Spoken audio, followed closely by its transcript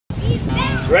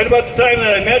Right about the time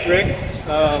that I met Rick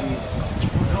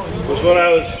was when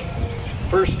I was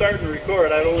first starting to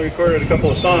record. I'd only recorded a couple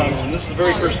of songs, and this is the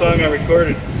very first song I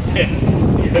recorded.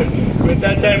 At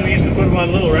that time, we used to put them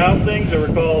on little round things that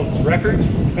were called records,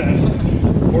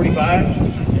 45s,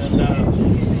 and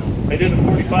I did a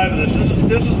 45 of this.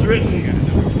 This was written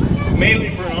mainly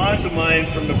for an aunt of mine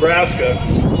from Nebraska.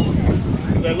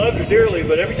 I loved her dearly,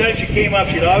 but every time she came up,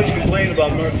 she'd always complain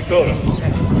about North Dakota.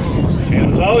 And it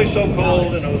was always so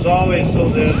cold, and it was always so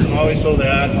this, and always so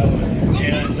that.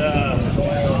 And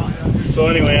so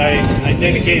anyway, I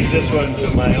dedicated this one to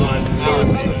my aunt.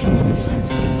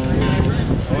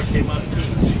 Oh, it came on.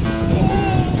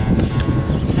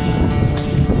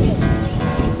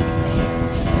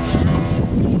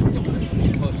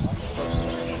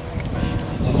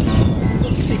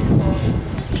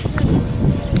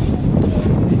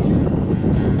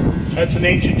 That's an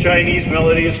ancient Chinese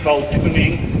melody. It's called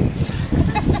tuning.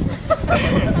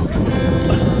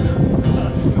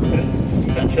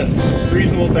 That's a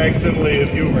reasonable facsimile of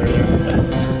humor there.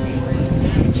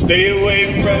 Stay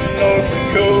away from North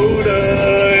Dakota.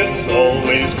 It's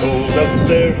always cold up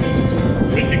there.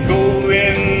 With the cold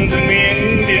winds and the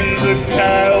Indians, the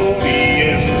coyote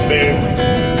and the bear.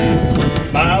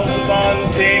 Miles of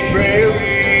untamed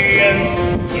prairie and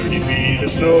 30 feet of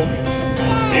snow.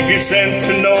 If you're sent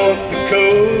to North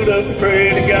Dakota, pray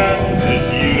to God that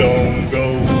you don't go.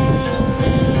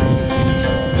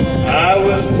 I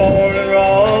was born in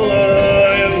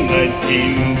Rolla in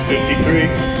 1953.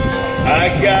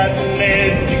 I got an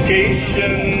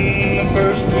education the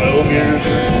first 12 years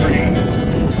for free.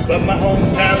 But my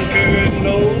hometown couldn't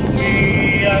hold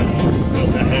me. I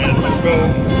felt I had to grow.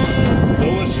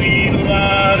 Though I've seen a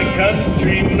lot of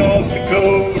country, North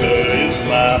Dakota is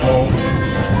my home.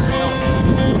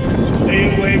 Stay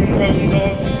away from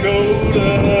North Dakota,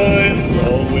 it's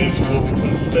always cold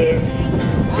up there.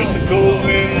 With the cold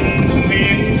winds and the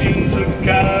Indians, the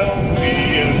coyote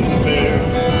and the bear.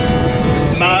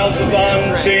 Miles of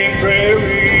untamed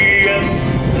prairie and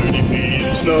 30 feet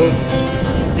of snow.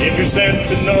 If you're sent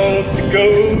to North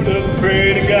Dakota,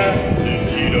 pray to God that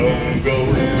you don't go.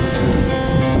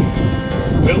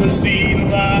 Well, I've seen a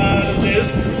lot of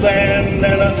this land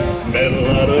and I met a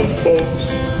lot of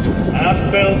folks. I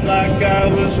felt like I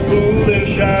was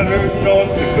foolish. I heard North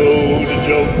Dakota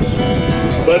jokes,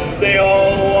 but they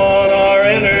all want our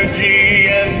energy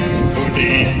and food to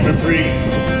eat for free.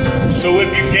 So if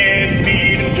you can't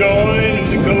beat them, join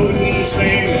the Dakota and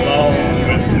sing along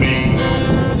with me.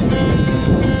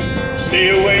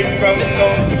 Stay away from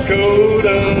North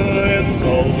Dakota, it's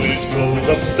always cold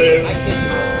up there.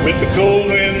 With the cold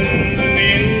winds and the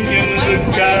Indians, the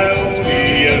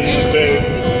coyote and the bear.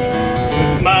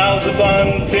 Miles of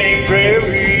untamed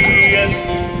prairie and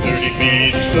 30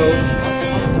 feet of snow.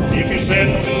 If you're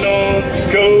sent to North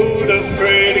Dakota,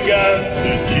 pray to God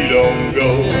that you don't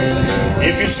go.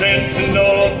 If you're sent to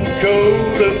North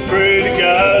Dakota, pray to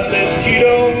God that you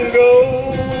don't